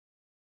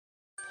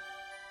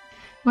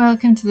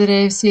Welcome to the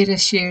Rev Sarah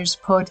Shares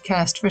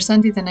podcast for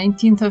Sunday the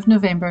 19th of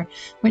November,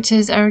 which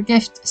is our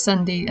gift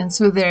Sunday, and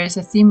so there is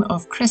a theme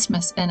of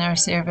Christmas in our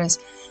service,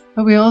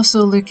 but we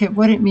also look at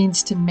what it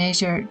means to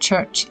measure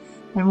church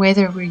and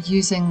whether we're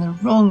using the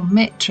wrong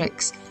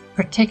metrics,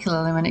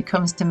 particularly when it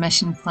comes to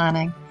mission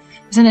planning.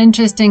 It's an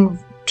interesting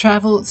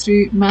travel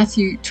through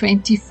Matthew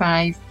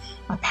 25,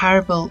 a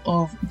parable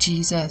of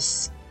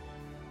Jesus.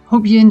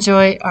 Hope you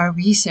enjoy our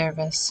wee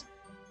service.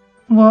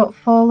 What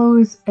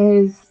follows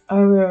is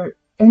our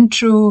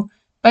intro,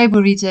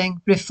 Bible reading,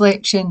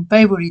 reflection,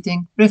 Bible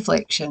reading,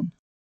 reflection.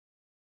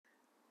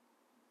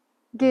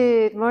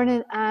 Good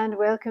morning and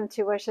welcome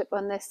to worship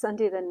on this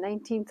Sunday, the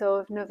 19th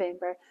of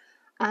November.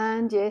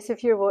 And yes,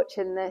 if you're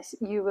watching this,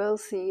 you will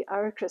see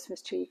our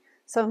Christmas tree.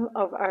 Some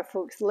of our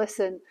folks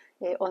listen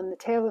on the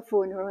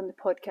telephone or on the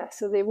podcast,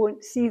 so they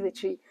won't see the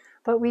tree.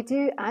 But we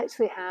do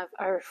actually have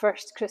our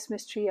first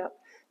Christmas tree up.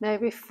 Now,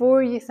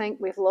 before you think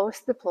we've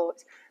lost the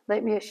plot,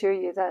 let me assure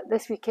you that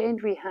this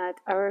weekend we had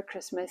our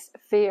Christmas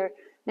fair.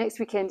 Next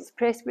weekend is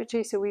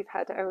Presbytery, so we've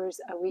had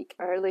ours a week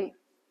early.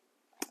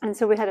 And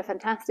so we had a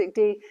fantastic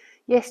day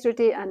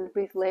yesterday, and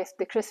we've left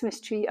the Christmas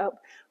tree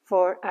up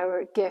for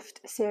our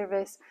gift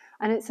service.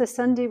 And it's a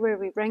Sunday where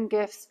we bring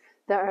gifts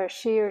that are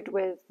shared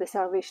with the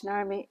Salvation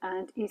Army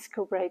and East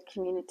Kilbride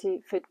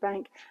Community Food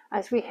Bank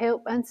as we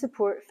help and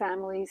support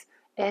families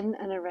in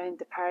and around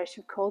the parish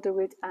of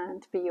Calderwood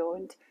and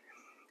beyond.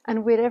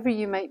 And wherever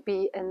you might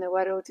be in the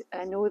world,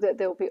 I know that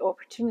there'll be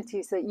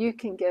opportunities that you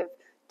can give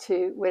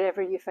to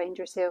wherever you find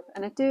yourself.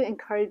 And I do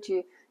encourage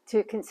you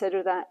to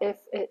consider that if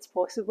it's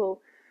possible.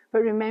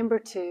 But remember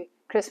too,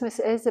 Christmas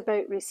is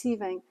about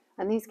receiving,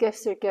 and these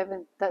gifts are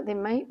given that they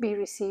might be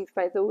received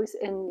by those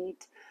in need.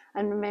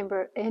 And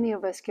remember, any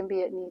of us can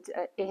be at need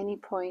at any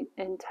point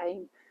in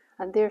time.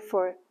 And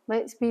therefore,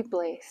 let's be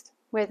blessed,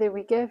 whether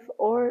we give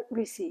or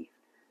receive.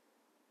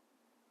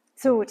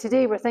 So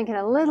today we're thinking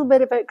a little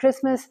bit about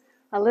Christmas,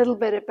 a little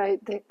bit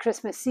about the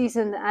Christmas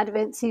season, the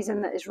Advent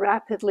season that is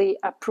rapidly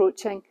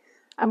approaching.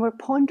 And we're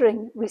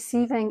pondering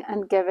receiving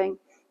and giving,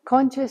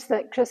 conscious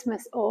that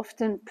Christmas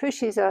often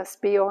pushes us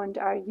beyond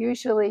our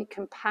usually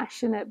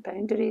compassionate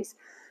boundaries.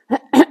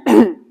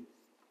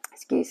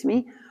 Excuse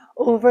me,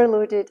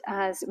 overloaded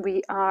as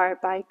we are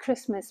by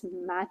Christmas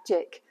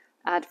magic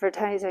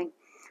advertising.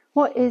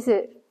 What is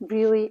it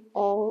really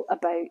all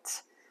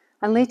about?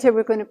 And later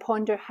we're going to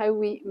ponder how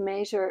we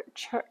measure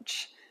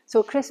church.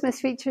 So Christmas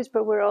features,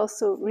 but we're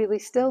also really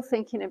still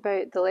thinking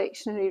about the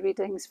lectionary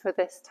readings for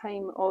this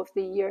time of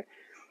the year.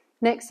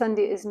 Next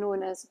Sunday is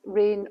known as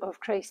Reign of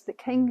Christ the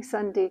King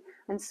Sunday,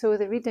 and so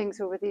the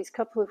readings over these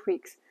couple of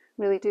weeks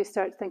really do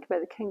start to think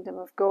about the kingdom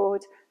of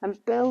God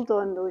and build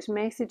on those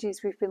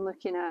messages we've been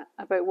looking at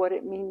about what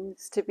it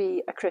means to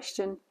be a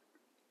Christian.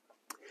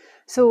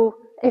 So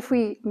if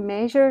we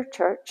measure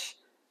church,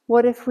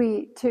 what if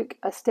we took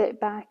a step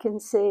back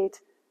and said,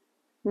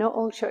 not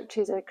all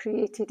churches are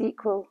created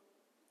equal,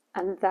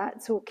 and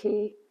that's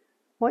okay?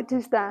 What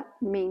does that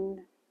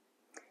mean?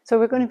 So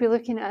we're going to be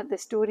looking at the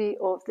story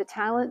of the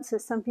talents,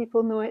 as some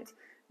people know it,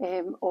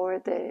 or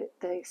the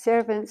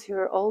servants who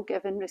are all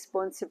given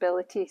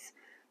responsibilities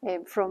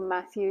from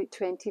Matthew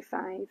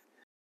 25.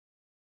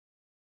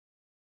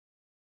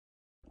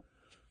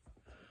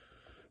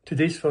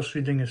 Today's first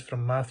reading is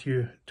from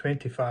Matthew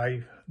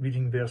 25,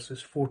 reading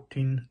verses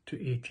 14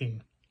 to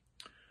 18.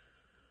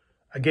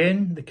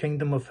 Again, the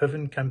kingdom of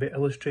heaven can be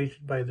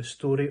illustrated by the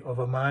story of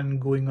a man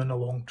going on a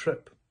long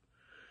trip.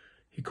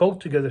 He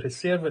called together his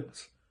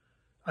servants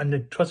and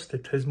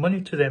entrusted his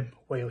money to them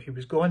while he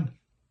was gone.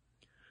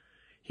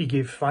 He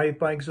gave 5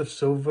 bags of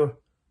silver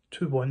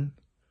to one,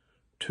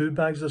 2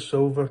 bags of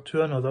silver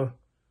to another,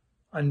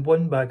 and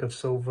 1 bag of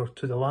silver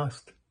to the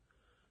last,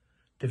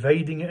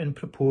 dividing it in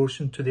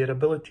proportion to their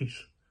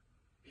abilities.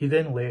 He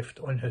then left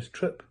on his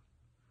trip.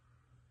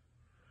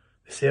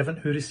 The servant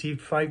who received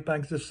 5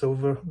 bags of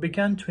silver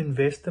began to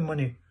invest the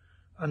money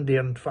and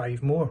earned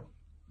 5 more.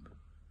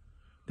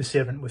 The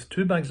servant with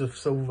 2 bags of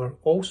silver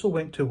also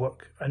went to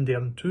work and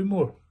earned 2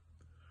 more.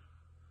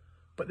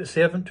 But the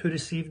servant who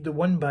received the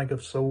 1 bag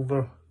of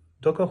silver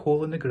dug a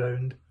hole in the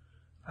ground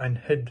and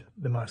hid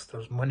the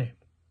master's money.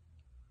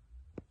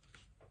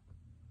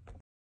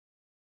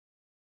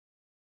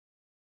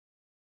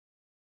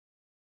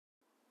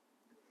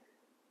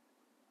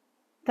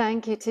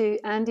 Thank you to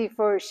Andy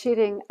for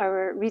sharing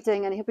our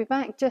reading, and he'll be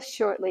back just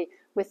shortly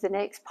with the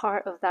next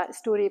part of that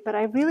story. But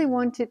I really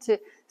wanted to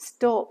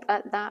stop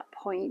at that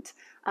point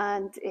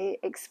and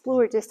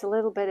explore just a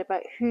little bit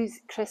about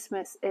whose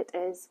Christmas it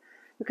is,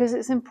 because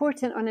it's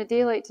important on a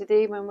day like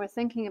today when we're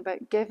thinking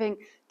about giving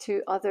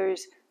to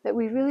others that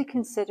we really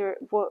consider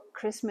what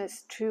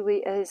Christmas truly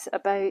is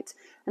about.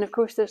 And of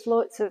course, there's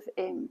lots of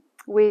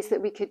ways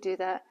that we could do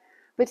that.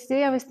 But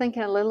today I was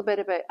thinking a little bit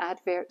about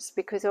adverts,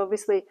 because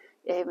obviously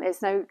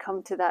it's now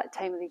come to that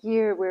time of the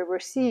year where we're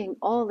seeing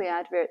all the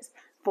adverts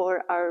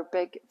for our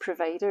big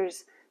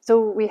providers.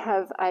 So we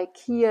have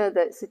IKEA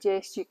that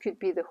suggests you could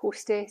be the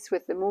hostess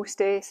with the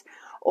mostess,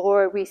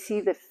 or we see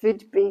the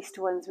food-based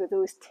ones with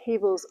those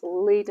tables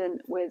laden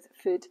with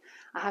food.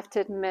 I have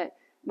to admit,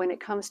 when it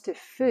comes to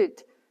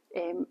food,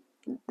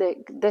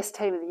 this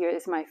time of the year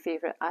is my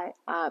favourite. I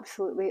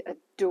absolutely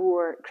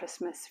adore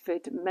Christmas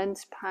food.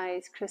 Mince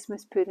pies,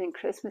 Christmas pudding,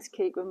 Christmas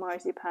cake with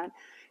marzipan,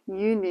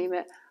 you name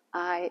it,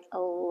 I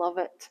love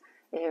it.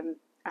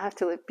 I have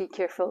to be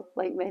careful,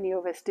 like many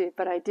of us do,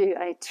 but I do.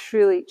 I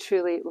truly,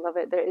 truly love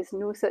it. There is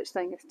no such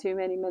thing as too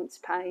many mince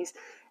pies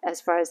as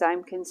far as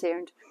I'm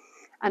concerned.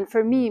 And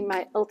for me,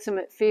 my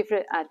ultimate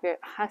favourite advert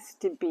has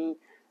to be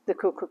the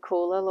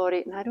Coca-Cola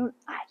lorry. And I don't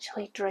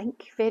actually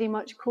drink very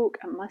much Coke,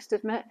 I must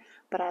admit,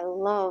 but I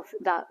love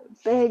that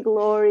big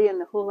lorry and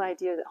the whole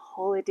idea that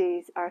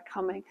holidays are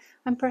coming.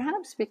 And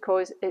perhaps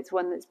because it's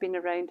one that's been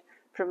around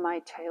from my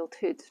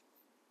childhood.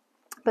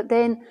 But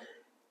then,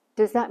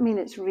 does that mean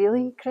it's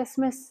really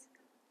Christmas?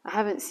 I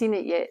haven't seen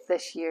it yet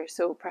this year,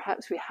 so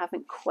perhaps we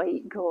haven't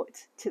quite got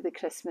to the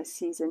Christmas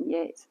season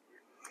yet.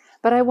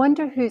 But I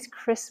wonder whose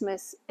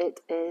Christmas it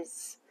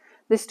is.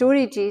 The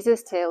story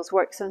Jesus tells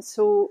works on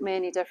so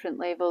many different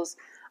levels,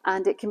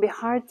 and it can be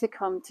hard to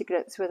come to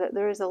grips with it.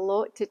 There is a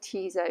lot to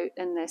tease out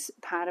in this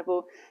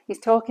parable. He's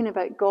talking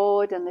about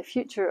God and the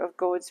future of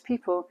God's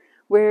people,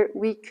 where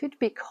we could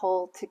be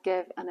called to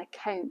give an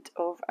account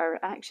of our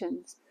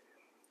actions.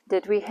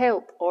 Did we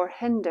help or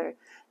hinder?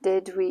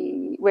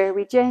 Were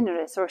we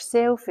generous or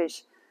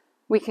selfish?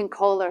 We can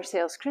call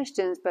ourselves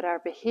Christians, but our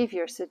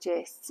behaviour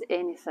suggests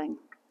anything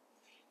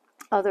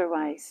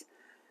otherwise.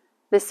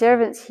 The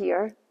servants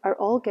here are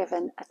all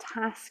given a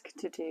task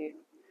to do.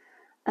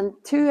 And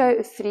 2 out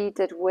of 3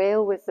 did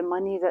well with the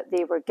money that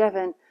they were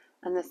given,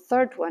 and the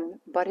third one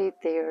buried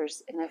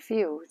theirs in a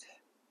field.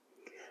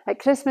 At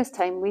Christmas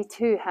time, we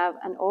too have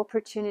an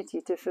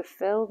opportunity to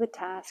fulfill the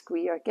task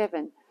we are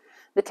given.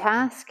 The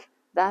task,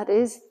 that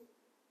is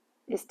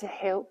to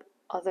help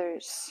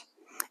others.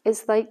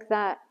 It's like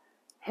that,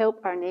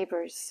 help our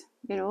neighbours,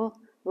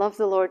 love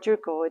the Lord your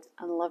God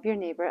and love your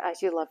neighbour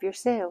as you love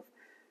yourself.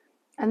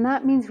 And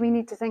that means we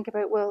need to think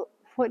about, well,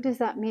 what does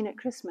that mean at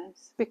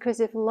Christmas? Because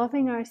if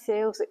loving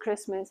ourselves at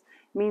Christmas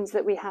means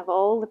that we have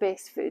all the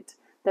best food,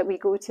 that we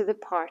go to the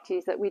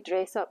parties, that we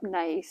dress up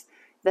nice,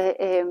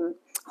 the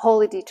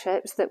holiday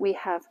trips, that we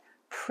have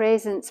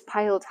presents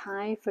piled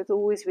high for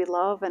those we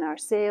love and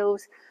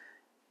ourselves,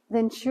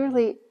 then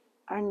surely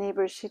our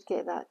neighbours should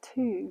get that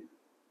too.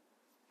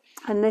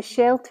 And the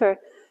shelter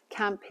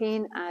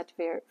campaign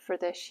advert for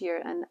this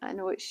year, and I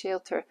know it's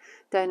Shelter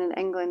down in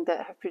England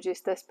that have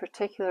produced this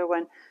particular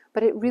one,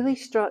 but it really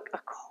struck a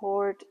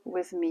chord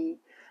with me.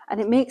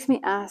 And it makes me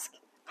ask,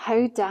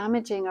 how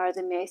damaging are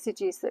the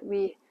messages that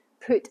we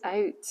put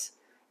out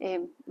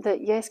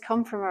that, yes,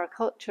 come from our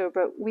culture,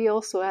 but we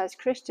also as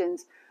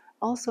Christians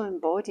also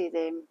embody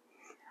them.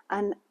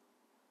 And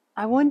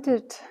I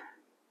wondered,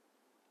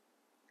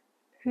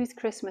 whose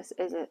Christmas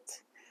is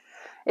it?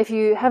 If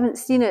you haven't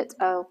seen it,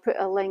 I'll put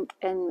a link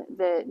in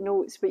the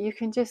notes, but you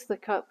can just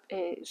look up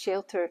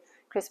Shelter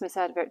Christmas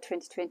Advert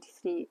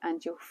 2023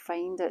 and you'll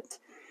find it.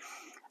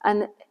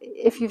 And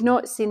if you've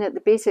not seen it, the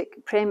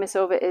basic premise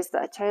of it is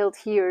that a child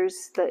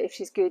hears that if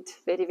she's good,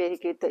 very, very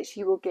good, that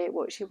she will get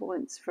what she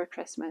wants for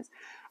Christmas.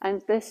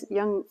 And this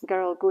young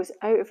girl goes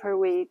out of her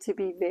way to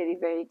be very,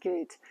 very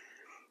good.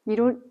 You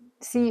don't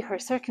see her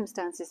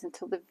circumstances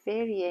until the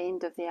very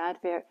end of the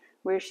advert,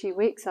 where she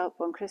wakes up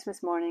on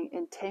Christmas morning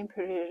in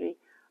temporary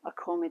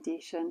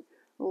accommodation,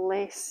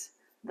 less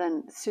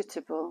than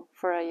suitable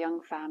for a young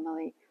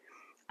family.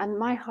 And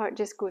my heart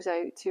just goes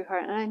out to her.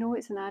 And I know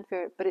it's an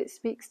advert, but it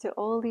speaks to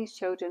all these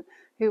children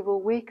who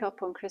will wake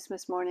up on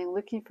Christmas morning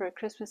looking for a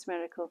Christmas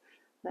miracle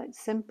that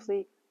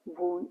simply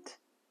won't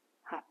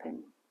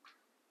happen.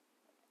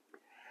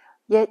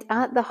 Yet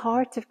at the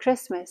heart of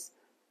Christmas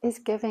is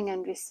giving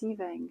and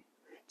receiving.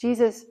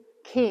 Jesus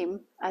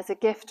came as a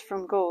gift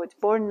from God,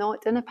 born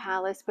not in a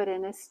palace but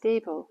in a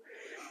stable.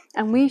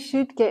 And we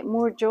should get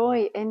more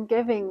joy in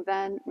giving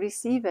than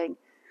receiving.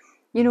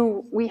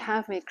 We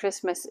have made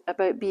Christmas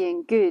about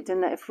being good,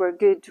 and that if we're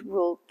good,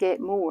 we'll get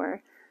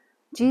more.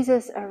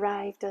 Jesus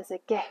arrived as a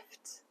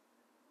gift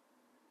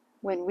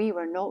when we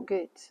were not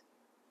good,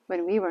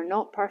 when we were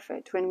not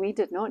perfect, when we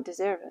did not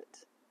deserve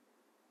it.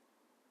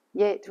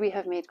 Yet we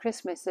have made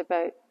Christmas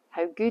about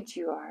how good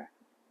you are,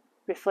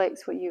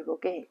 reflects what you will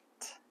get.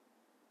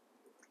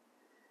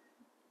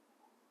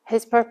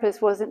 His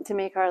purpose wasn't to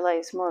make our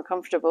lives more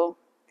comfortable,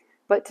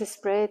 but to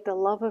spread the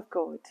love of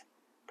God,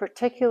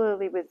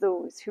 particularly with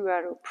those who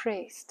are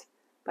oppressed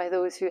by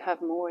those who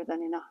have more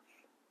than enough.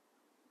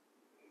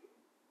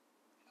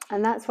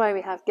 And that's why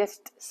we have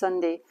Gift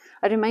Sunday,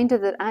 a reminder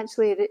that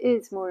actually it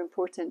is more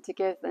important to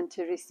give than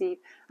to receive.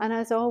 And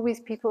as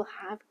always, people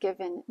have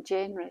given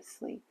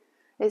generously.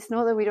 It's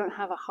not that we don't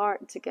have a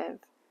heart to give.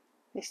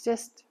 It's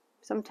just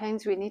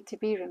sometimes we need to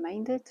be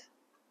reminded.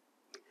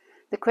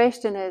 The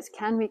question is,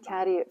 can we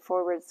carry it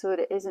forward so that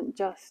it isn't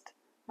just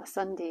a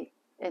Sunday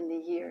in the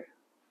year?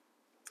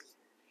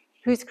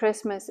 Whose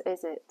Christmas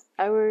is it,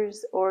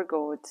 ours or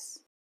God's?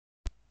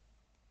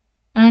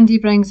 Andy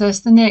brings us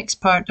the next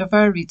part of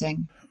our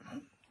reading.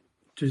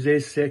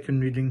 Today's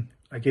second reading,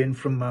 again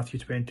from Matthew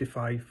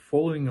 25,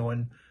 following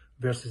on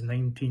verses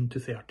 19 to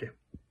 30.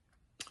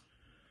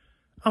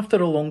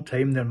 After a long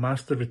time, their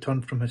master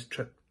returned from his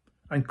trip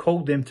and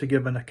called them to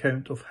give an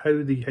account of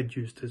how they had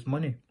used his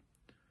money.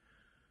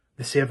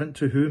 The servant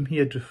to whom he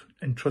had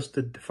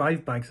entrusted the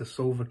 5 bags of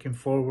silver came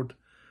forward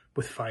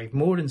with 5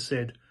 more and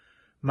said,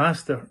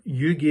 "Master,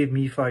 you gave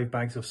me 5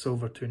 bags of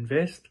silver to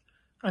invest,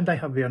 and I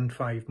have earned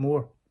 5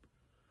 more."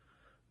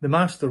 The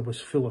master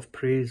was full of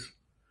praise.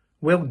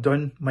 "Well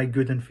done, my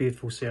good and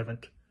faithful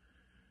servant.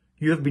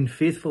 You have been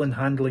faithful in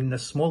handling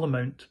this small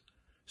amount,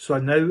 so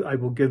now I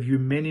will give you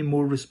many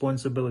more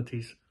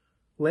responsibilities.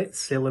 Let's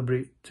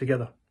celebrate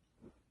together."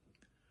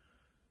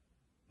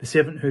 The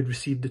servant who had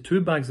received the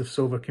 2 bags of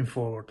silver came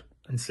forward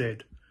and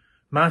said,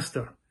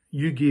 "Master,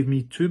 you gave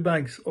me 2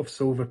 bags of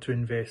silver to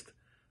invest,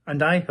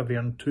 and I have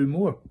earned 2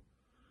 more."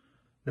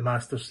 The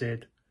master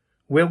said,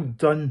 "Well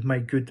done, my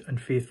good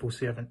and faithful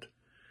servant.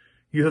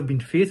 You have been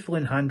faithful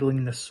in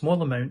handling this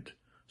small amount,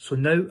 so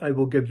now I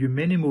will give you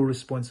many more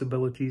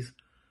responsibilities.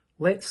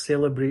 Let's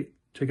celebrate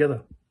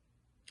together."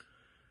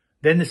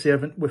 Then the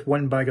servant with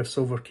 1 bag of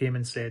silver came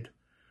and said,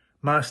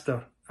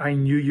 "Master, I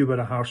knew you were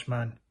a harsh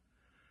man,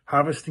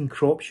 harvesting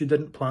crops you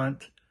didn't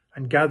plant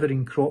and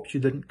gathering crops you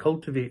didn't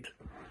cultivate.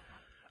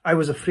 I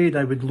was afraid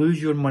I would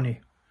lose your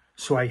money,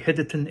 so I hid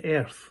it in the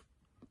earth.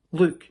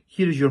 Look,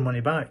 here is your money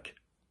back."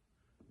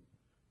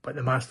 But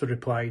the master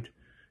replied,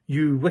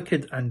 "You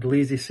wicked and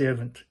lazy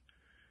servant.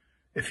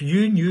 If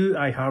you knew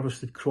I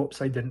harvested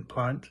crops I didn't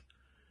plant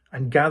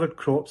and gathered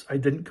crops I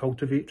didn't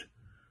cultivate,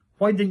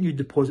 why didn't you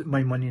deposit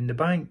my money in the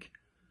bank?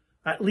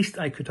 At least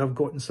I could have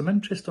gotten some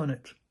interest on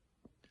it."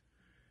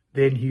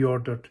 Then he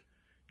ordered,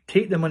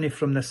 "Take the money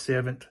from this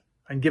servant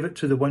and give it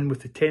to the one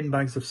with the 10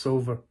 bags of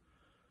silver.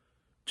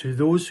 To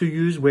those who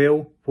use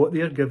well what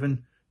they are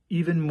given,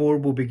 even more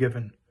will be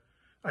given,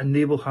 and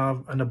they will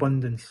have an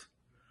abundance.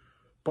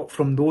 But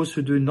from those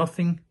who do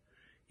nothing,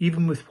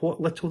 even with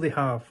what little they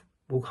have,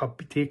 will have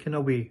be taken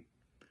away.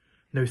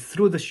 Now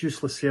throw this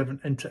useless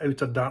servant into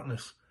outer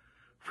darkness,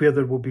 where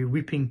there will be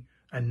weeping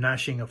and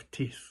gnashing of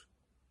teeth."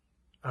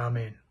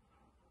 Amen.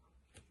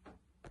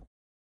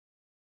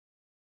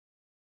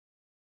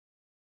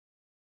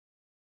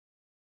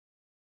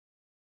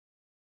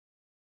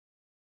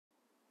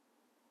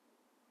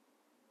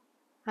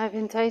 I've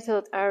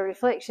entitled our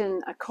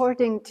reflection,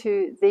 "According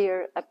to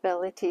Their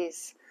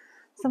Abilities,"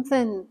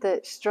 something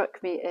that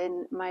struck me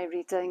in my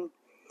reading.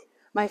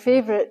 My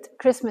favourite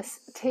Christmas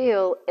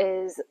tale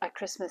is A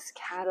Christmas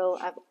Carol.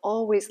 I've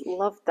always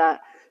loved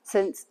that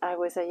since I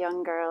was a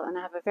young girl, and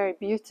I have a very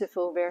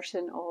beautiful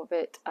version of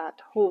it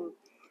at home.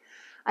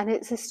 And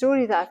it's a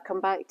story that I've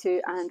come back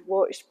to and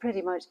watched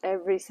pretty much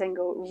every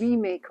single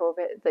remake of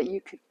it that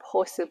you could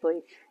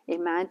possibly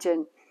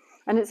imagine.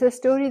 And it's a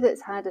story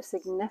that's had a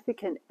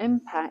significant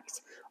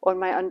impact on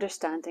my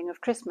understanding of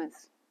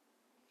Christmas.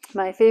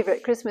 My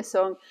favourite Christmas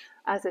song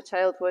as a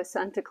child was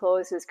 "Santa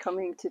Claus is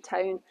Coming to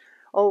Town,"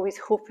 always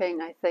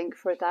hoping, I think,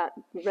 for that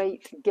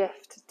right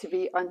gift to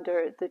be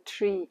under the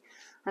tree.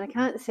 And I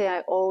can't say I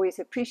always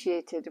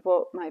appreciated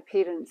what my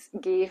parents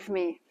gave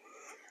me.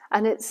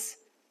 And it's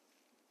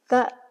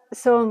that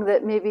song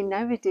that maybe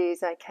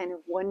nowadays I kind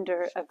of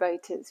wonder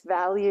about its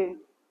value.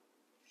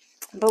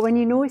 But when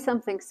you know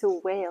something so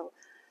well,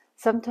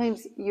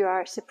 sometimes you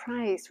are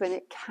surprised when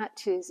it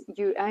catches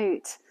you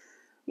out.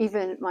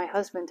 Even my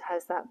husband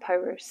has that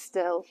power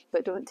still,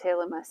 but don't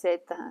tell him I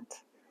said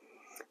that.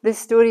 This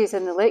story is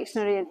in the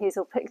lectionary, and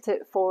Hazel picked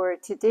it for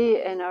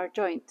today in our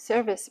joint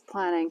service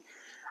planning.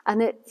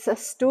 And it's a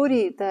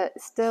story that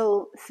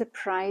still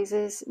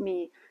surprises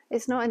me.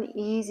 It's not an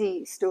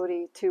easy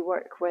story to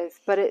work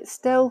with, but it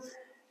still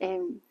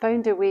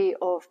found a way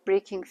of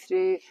breaking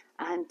through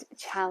and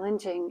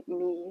challenging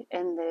me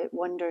in the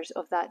wonders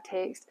of that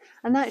text.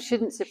 And that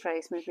shouldn't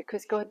surprise me,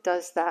 because God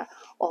does that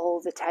all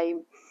the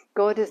time.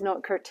 God is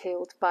not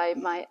curtailed by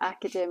my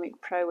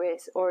academic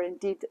prowess or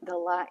indeed the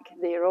lack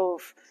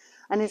thereof.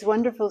 And His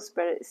wonderful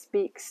Spirit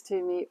speaks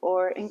to me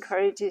or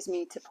encourages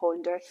me to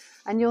ponder.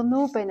 And you'll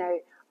know by now,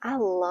 I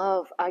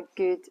love a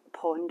good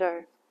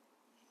ponder.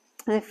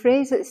 And the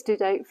phrase that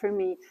stood out for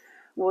me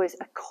was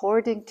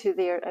 "according to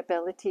their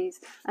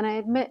abilities." And I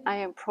admit I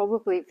am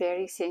probably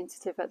very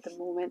sensitive at the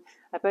moment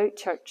about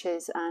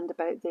churches and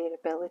about their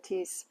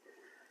abilities.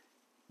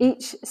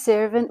 Each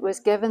servant was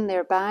given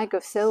their bag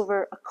of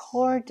silver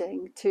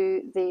according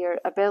to their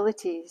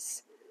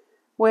abilities.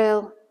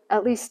 Well,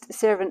 at least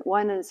servant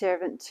 1 and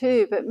servant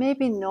 2, but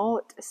maybe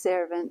not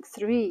servant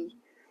 3.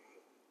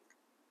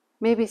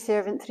 Maybe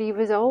servant 3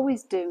 was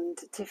always doomed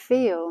to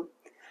fail.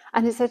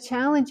 And it's a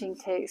challenging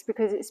text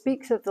because it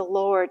speaks of the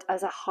Lord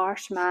as a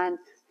harsh man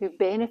who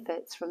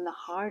benefits from the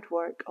hard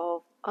work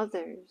of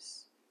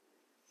others.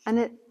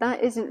 And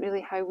that isn't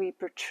really how we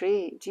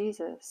portray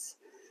Jesus,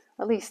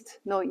 at least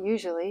not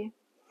usually.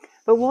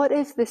 But what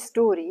if the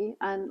story,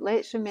 and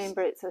let's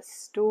remember it's a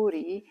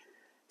story,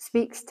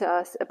 speaks to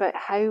us about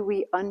how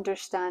we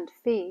understand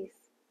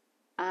faith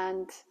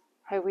and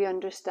how we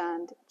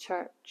understand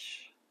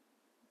church?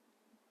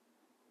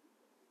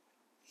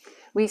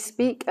 We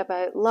speak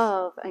about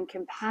love and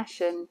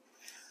compassion,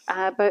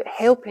 about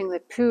helping the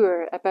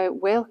poor,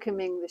 about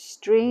welcoming the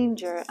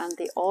stranger and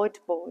the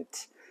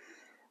oddbod.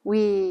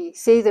 We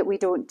say that we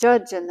don't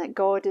judge and that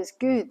God is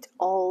good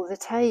all the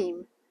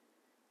time.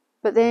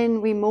 But then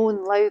we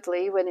moan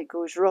loudly when it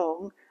goes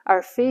wrong.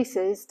 Our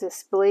faces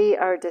display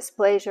our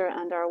displeasure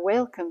and our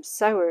welcome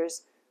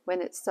sours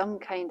when it's some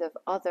kind of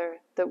other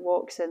that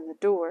walks in the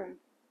door.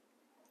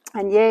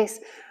 And yes,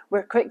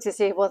 we're quick to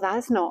say, well,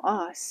 that's not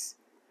us.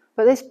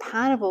 But this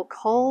parable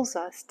calls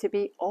us to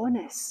be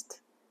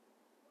honest.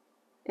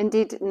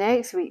 Indeed,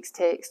 next week's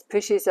text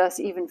pushes us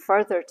even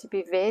further to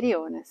be very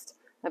honest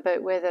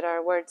about whether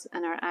our words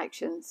and our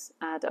actions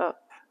add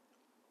up.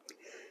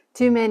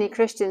 Too many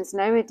Christians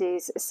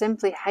nowadays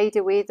simply hide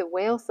away the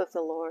wealth of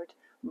the Lord,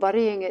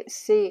 burying it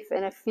safe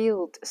in a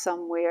field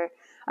somewhere,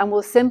 and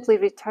will simply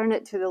return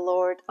it to the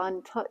Lord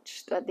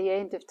untouched at the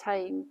end of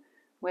time,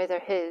 whether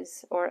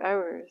his or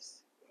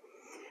ours.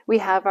 We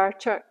have our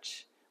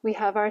church. We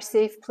have our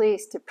safe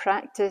place to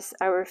practice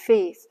our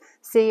faith,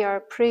 say our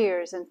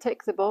prayers, and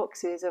tick the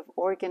boxes of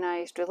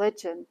organised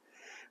religion.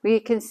 We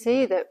can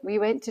say that we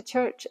went to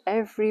church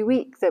every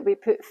week, that we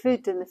put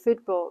food in the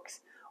food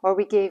box, or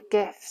we gave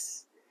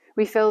gifts.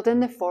 We filled in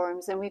the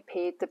forms and we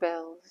paid the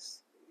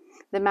bills.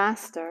 The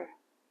master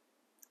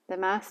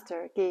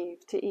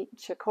gave to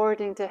each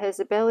according to his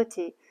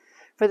ability.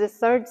 For the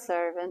third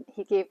servant,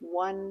 he gave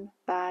 1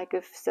 bag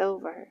of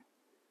silver.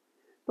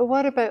 But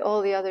what about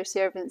all the other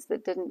servants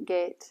that didn't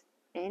get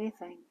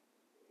anything?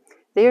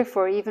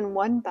 Therefore, even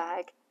 1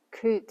 bag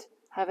could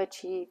have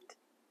achieved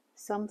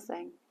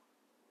something.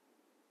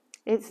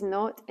 It's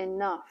not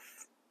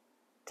enough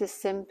to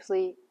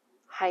simply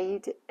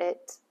hide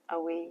it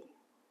away.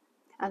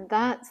 And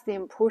that's the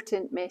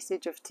important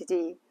message of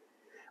today.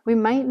 We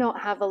might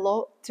not have a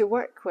lot to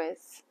work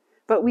with,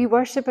 but we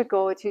worship a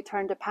God who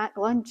turned a packed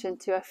lunch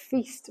into a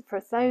feast for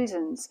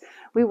thousands.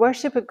 We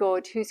worship a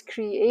God whose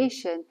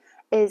creation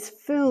is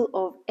full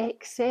of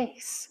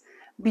excess,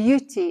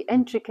 beauty,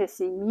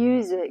 intricacy,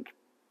 music,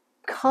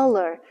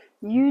 colour,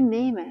 you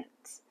name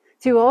it.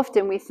 Too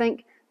often we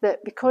think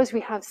that because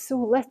we have so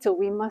little,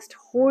 we must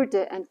hoard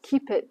it and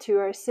keep it to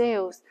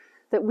ourselves,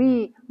 that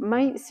we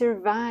might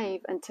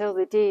survive until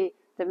the day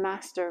the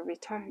master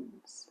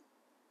returns.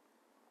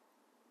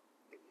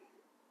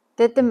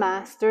 Did the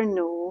master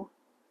know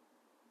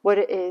what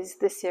it is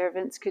the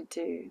servants could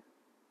do?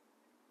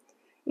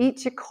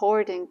 Each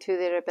according to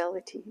their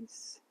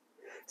abilities.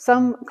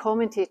 Some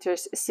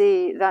commentators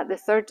say that the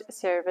third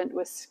servant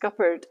was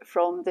scuppered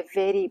from the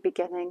very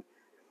beginning,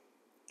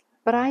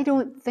 but I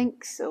don't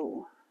think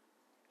so.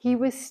 He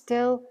was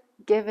still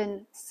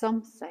given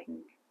something.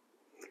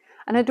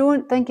 And I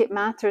don't think it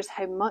matters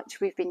how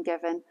much we've been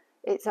given.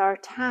 It's our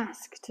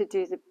task to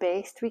do the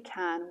best we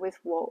can with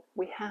what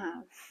we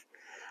have.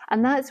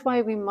 And that's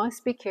why we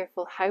must be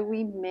careful how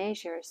we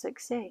measure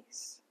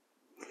success.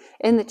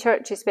 In the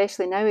church,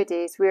 especially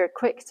nowadays, we are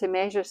quick to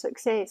measure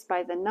success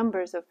by the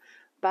numbers of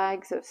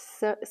bags of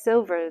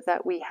silver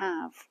that we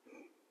have.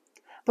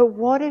 But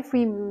what if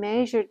we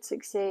measured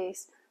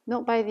success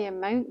not by the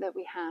amount that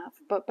we have,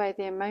 but by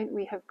the amount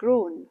we have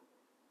grown?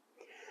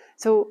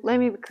 So let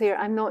me be clear,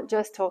 I'm not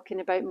just talking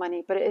about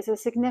money, but it is a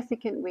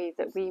significant way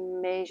that we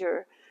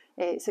measure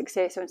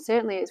success, and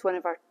certainly it's one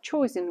of our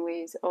chosen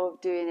ways of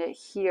doing it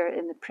here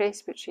in the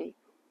presbytery.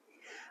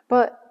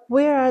 But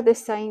where are the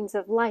signs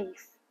of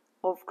life,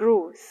 of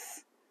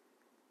growth?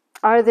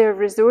 Are there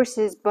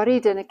resources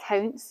buried in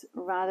accounts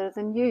rather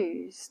than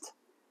used?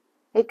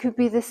 It could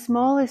be the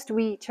smallest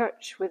wee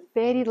church with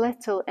very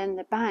little in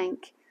the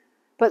bank,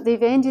 but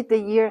they've ended the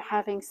year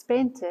having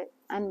spent it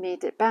and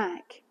made it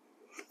back.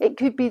 It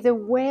could be the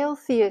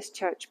wealthiest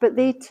church, but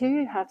they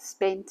too have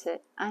spent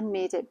it and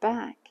made it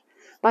back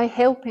by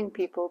helping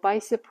people, by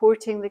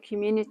supporting the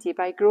community,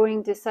 by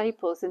growing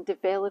disciples and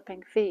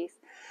developing faith,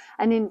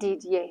 and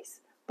indeed, yes,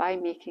 by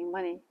making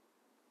money.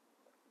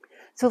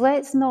 So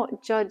let's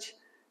not judge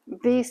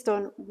based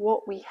on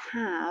what we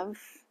have,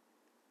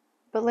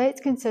 but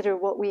let's consider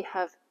what we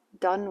have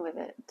done with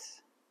it.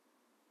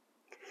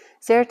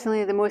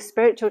 Certainly the most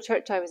spiritual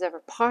church I was ever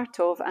part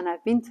of, and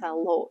I've been to a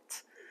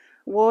lot,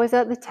 was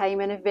at the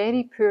time in a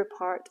very poor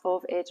part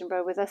of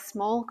Edinburgh with a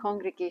small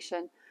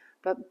congregation,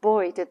 but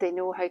boy did they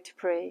know how to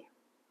pray.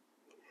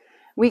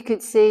 We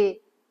could say,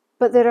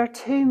 but there are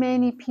too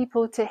many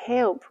people to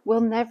help,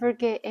 we'll never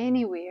get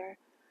anywhere.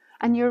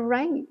 And you're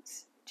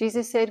right.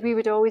 Jesus said we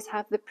would always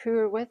have the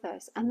poor with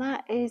us, and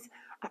that is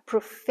a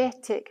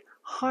prophetic,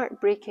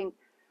 heartbreaking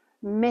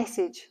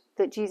message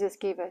that Jesus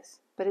gave us,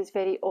 but it's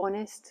very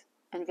honest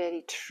and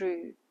very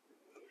true.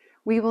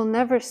 We will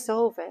never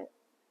solve it,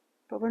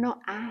 but we're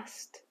not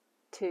asked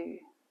to.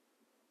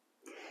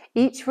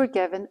 Each were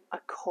given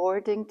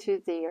according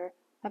to their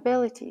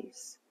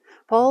abilities.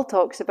 Paul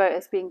talks about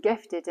us being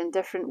gifted in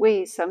different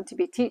ways, some to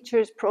be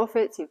teachers,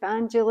 prophets,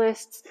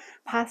 evangelists,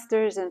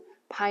 pastors, and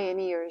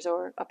pioneers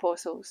or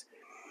apostles.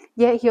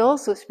 Yet he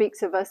also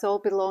speaks of us all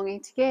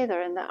belonging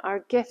together and that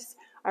our gifts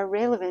are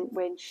relevant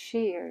when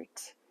shared.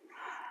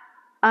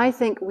 I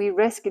think we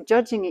risk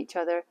judging each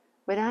other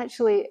when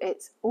actually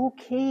it's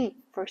okay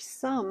for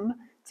some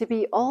to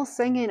be all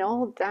singing,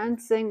 all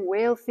dancing,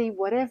 wealthy,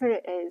 whatever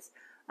it is,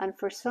 and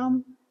for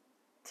some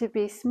to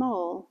be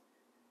small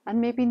and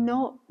maybe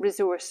not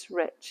resource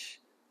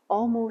rich,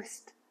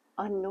 almost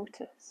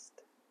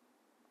unnoticed.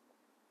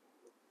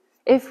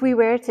 If we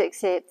were to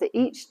accept that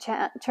each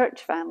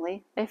church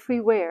family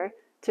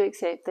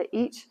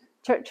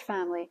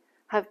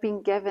have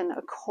been given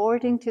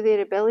according to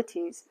their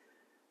abilities,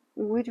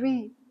 would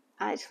we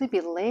actually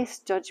be less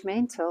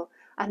judgmental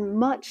and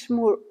much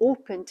more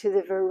open to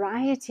the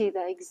variety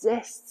that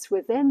exists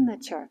within the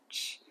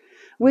church?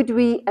 Would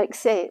we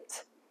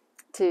accept,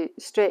 to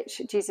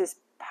stretch Jesus'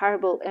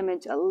 parable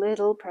image a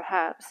little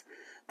perhaps,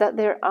 that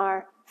there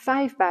are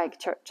 5-bag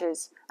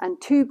churches and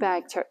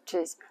 2-bag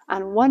churches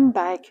and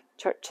 1-bag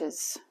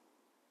churches?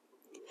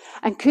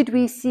 And could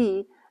we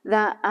see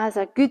that as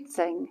a good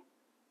thing?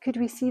 Could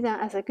we see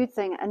that as a good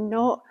thing and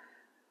not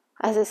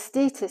as a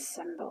status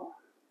symbol?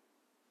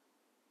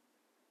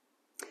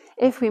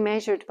 If we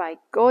measured by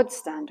God's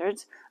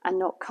standards and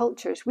not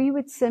culture's, we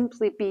would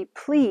simply be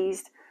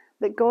pleased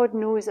that God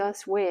knows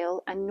us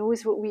well and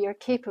knows what we are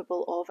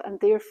capable of and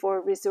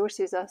therefore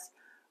resources us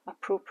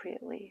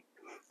appropriately.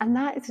 And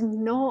that is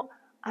not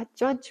a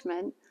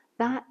judgment.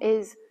 That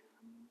is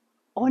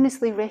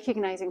honestly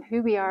recognizing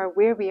who we are,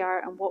 where we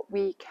are, and what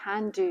we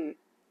can do.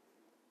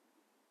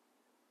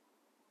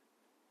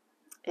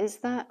 Is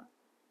that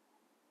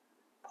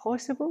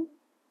possible?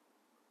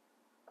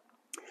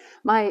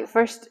 My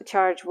first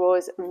charge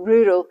was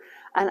rural,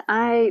 and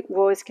I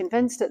was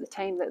convinced at the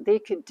time that they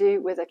could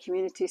do with a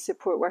community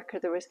support worker.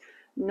 There was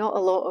not a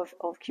lot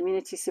of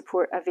community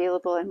support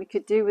available, and we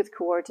could do with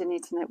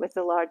coordinating it with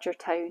the larger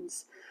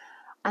towns.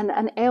 And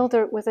an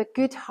elder with a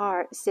good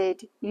heart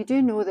said, "You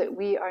do know that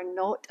we are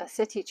not a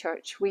city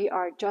church, we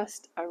are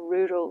just a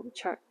rural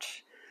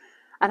church."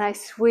 And I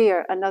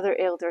swear another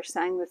elder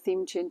sang the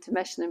theme tune to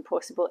Mission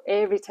Impossible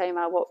every time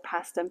I walked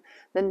past him.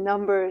 The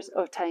numbers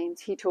of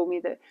times he told me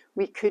that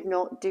we could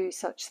not do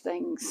such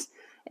things,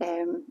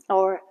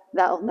 or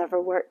that'll never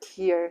work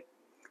here.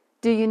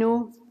 Do you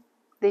know,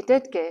 they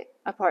did get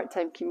a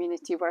part-time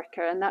community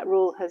worker, and that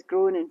role has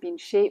grown and been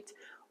shaped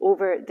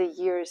over the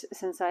years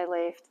since I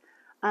left.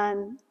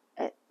 And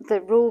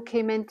the role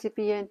came into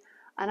being,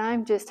 and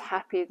I'm just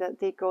happy that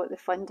they got the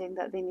funding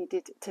that they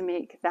needed to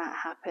make that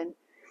happen.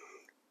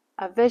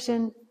 A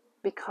vision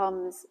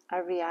becomes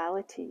a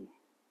reality.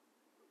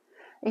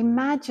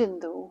 Imagine,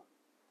 though,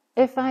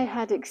 if I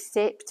had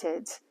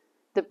accepted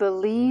the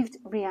believed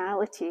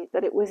reality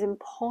that it was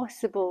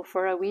impossible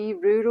for a wee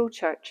rural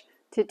church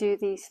to do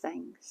these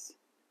things.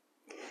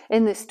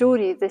 In the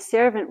story, the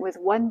servant with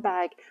 1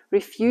 bag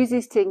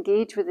refuses to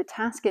engage with the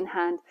task in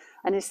hand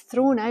and is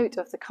thrown out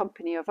of the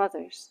company of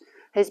others.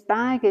 His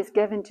bag is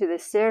given to the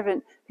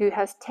servant who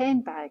has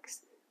 10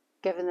 bags,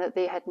 given that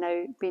they had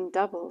now been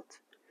doubled.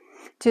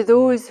 To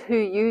those who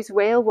use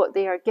well what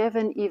they are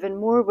given, even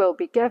more will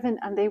be given,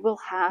 and they will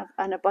have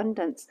an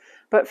abundance.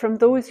 But from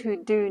those who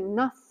do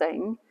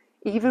nothing,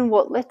 even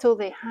what little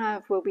they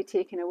have will be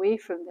taken away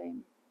from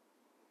them.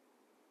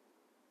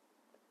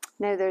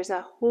 Now, there's a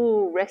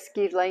whole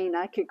risky line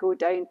I could go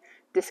down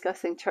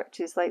discussing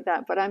churches like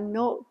that, but I'm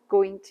not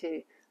going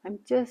to. I'm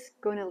just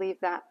going to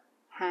leave that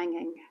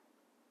hanging.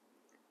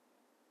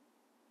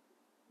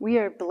 We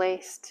are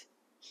blessed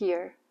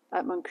here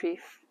at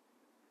Moncrieff.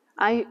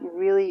 I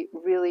really,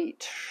 really,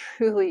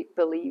 truly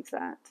believe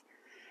that.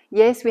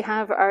 Yes, we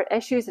have our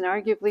issues, and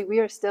arguably we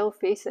are still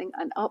facing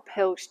an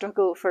uphill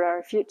struggle for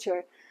our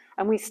future,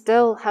 and we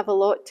still have a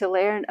lot to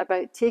learn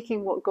about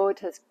taking what God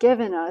has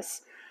given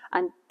us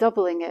and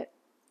doubling it,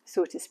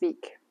 so to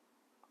speak.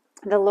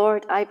 The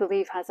Lord, I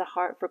believe, has a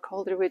heart for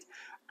Calderwood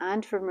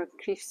and for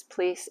Moncrieff's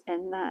place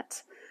in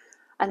that,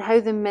 and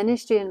how the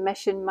ministry and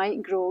mission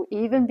might grow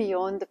even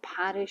beyond the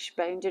parish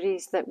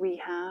boundaries that we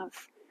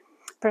have.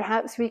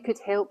 Perhaps we could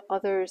help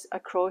others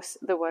across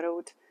the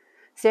world.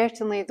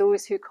 Certainly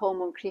those who call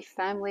Moncrieff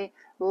family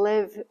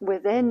live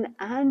within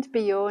and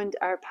beyond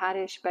our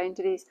parish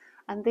boundaries,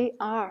 and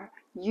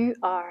you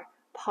are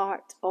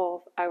part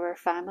of our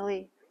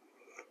family.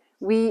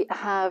 We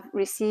have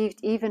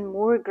received even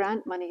more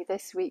grant money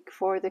this week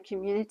for the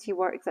community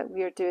work that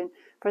we are doing,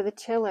 for the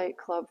Chill Out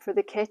Club, for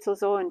the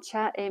Kettles On,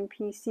 Chat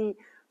MPC,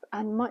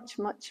 and much,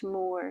 much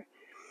more.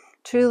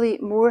 Truly,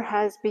 more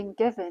has been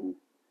given.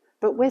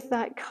 But with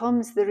that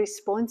comes the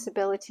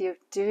responsibility of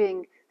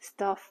doing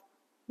stuff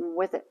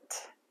with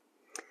it.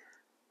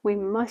 We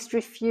must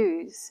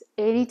refuse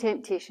any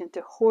temptation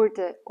to hoard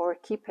it or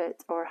keep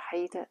it or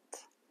hide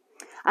it.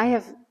 I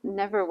have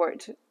never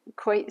worked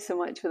quite so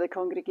much with a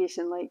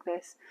congregation like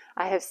this.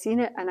 I have seen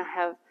it, and I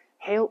have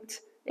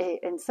helped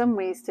in some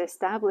ways to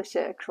establish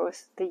it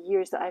across the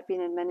years that I've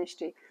been in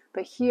ministry.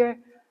 But here,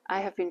 I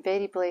have been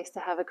very blessed to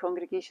have a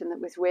congregation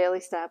that was well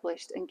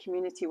established in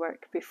community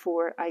work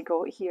before I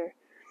got here.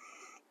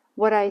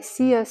 What I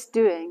see us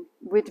doing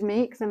would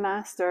make the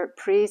Master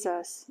praise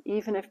us,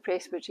 even if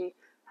Presbytery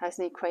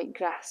hasn't quite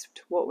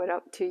grasped what we're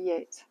up to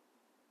yet.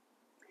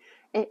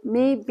 It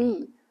may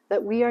be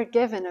that we are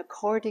given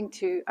according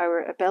to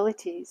our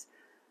abilities.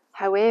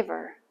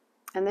 However,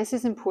 and this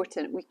is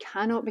important, we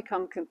cannot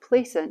become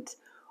complacent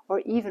or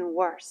even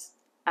worse,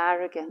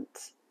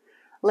 arrogant.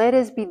 Let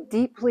us be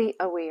deeply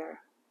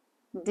aware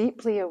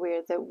deeply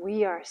aware that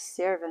we are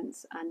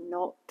servants and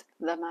not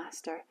the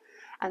master.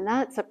 And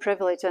that's a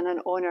privilege and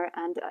an honour,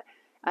 and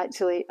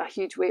actually a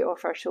huge weight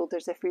off our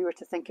shoulders if we were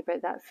to think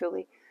about that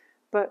fully.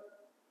 But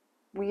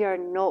we are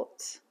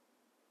not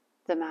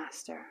the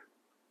master.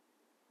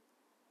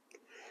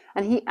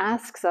 And he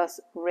asks us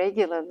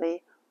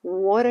regularly,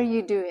 what are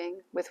you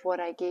doing with what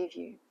I gave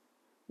you?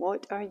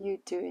 What are you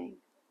doing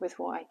with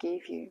what I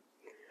gave you?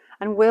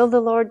 And will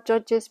the Lord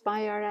judge us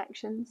by our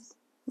actions?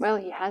 Well,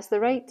 he has the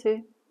right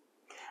to.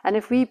 And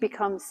if we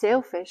become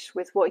selfish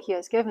with what he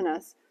has given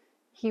us,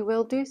 he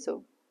will do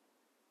so.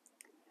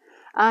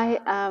 I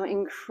am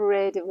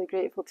incredibly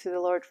grateful to the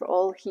Lord for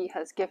all he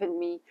has given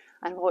me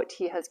and what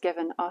he has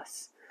given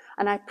us.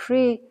 And I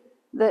pray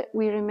that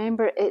we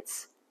remember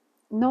it's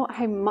not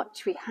how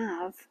much we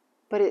have,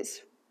 but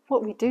it's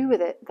what we do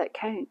with it that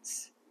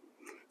counts.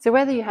 So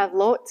whether you have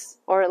lots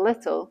or a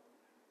little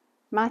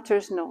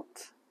matters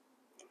not.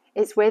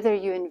 It's whether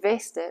you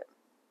invest it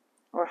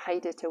or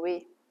hide it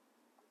away.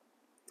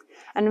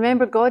 And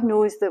remember, God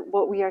knows that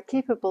what we are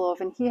capable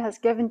of, and he has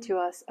given to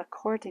us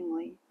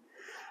accordingly.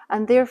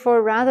 And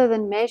therefore, rather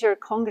than measure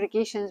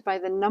congregations by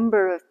the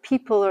number of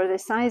people or the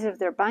size of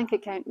their bank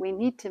account, we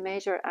need to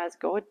measure as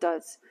God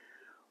does.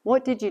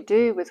 What did you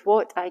do with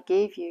what I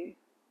gave you?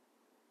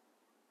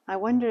 I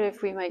wonder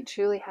if we might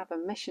truly have a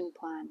mission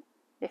plan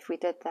if we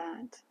did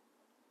that.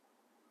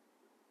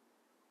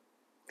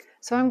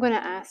 So I'm going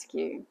to ask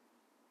you, you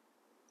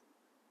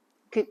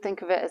could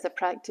think of it as a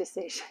practice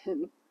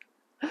session.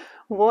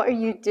 What are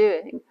you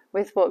doing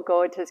with what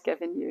God has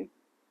given you?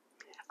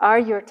 Are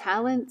your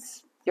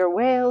talents, your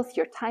wealth,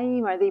 your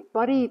time, are they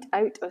buried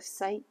out of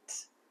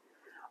sight?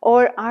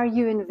 Or are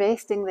you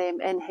investing them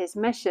in his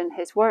mission,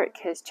 his work,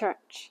 his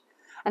church?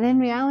 And in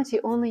reality,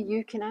 only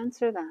you can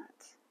answer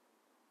that.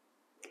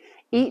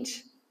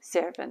 Each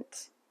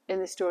servant in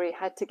the story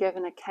had to give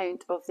an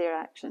account of their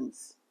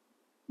actions.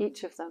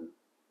 Each of them.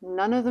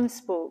 None of them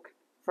spoke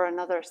for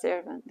another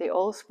servant. They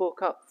all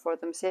spoke up for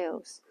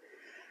themselves.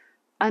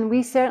 And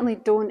we certainly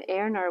don't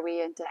earn our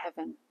way into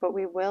heaven, but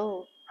we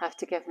will have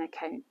to give an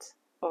account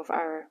of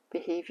our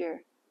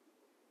behaviour.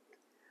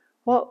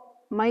 What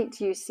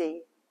might you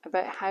say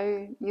about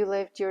how you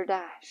lived your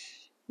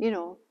dash? You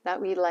know,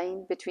 that wee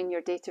line between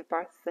your date of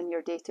birth and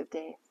your date of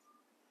death.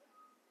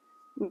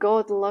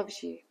 God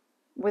loves you.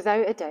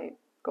 Without a doubt,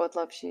 God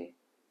loves you.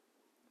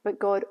 But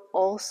God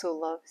also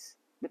loves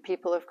the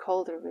people of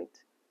Calderwood,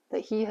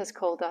 that he has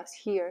called us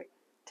here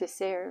to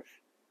serve.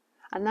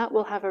 And that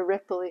will have a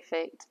ripple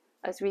effect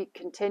as we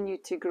continue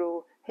to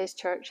grow his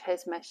church,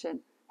 his mission,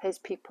 his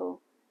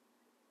people.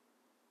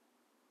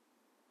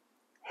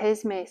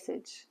 His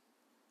message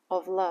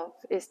of love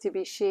is to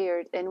be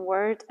shared in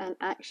word and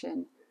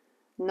action,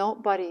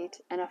 not buried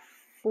in the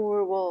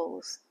four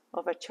walls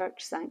of a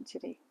church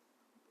sanctuary.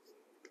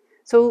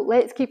 So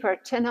let's keep our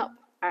chin up,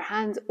 our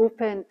hands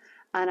open,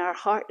 and our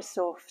hearts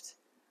soft.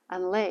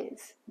 And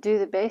let's do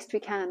the best we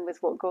can with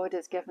what God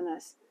has given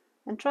us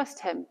and trust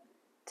him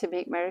to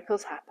make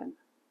miracles happen.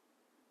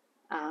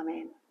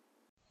 Amen.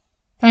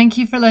 Thank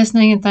you for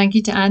listening, and thank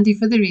you to Andy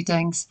for the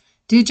readings.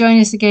 Do join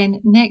us again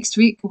next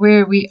week,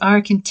 where we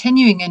are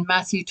continuing in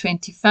Matthew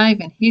 25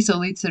 and Hazel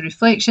leads the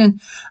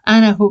reflection,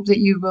 and I hope that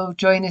you will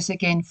join us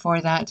again for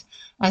that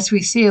as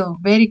we sail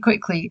very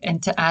quickly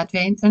into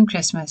Advent and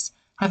Christmas.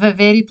 Have a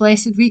very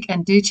blessed week,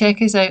 and do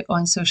check us out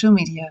on social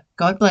media.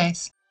 God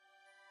bless.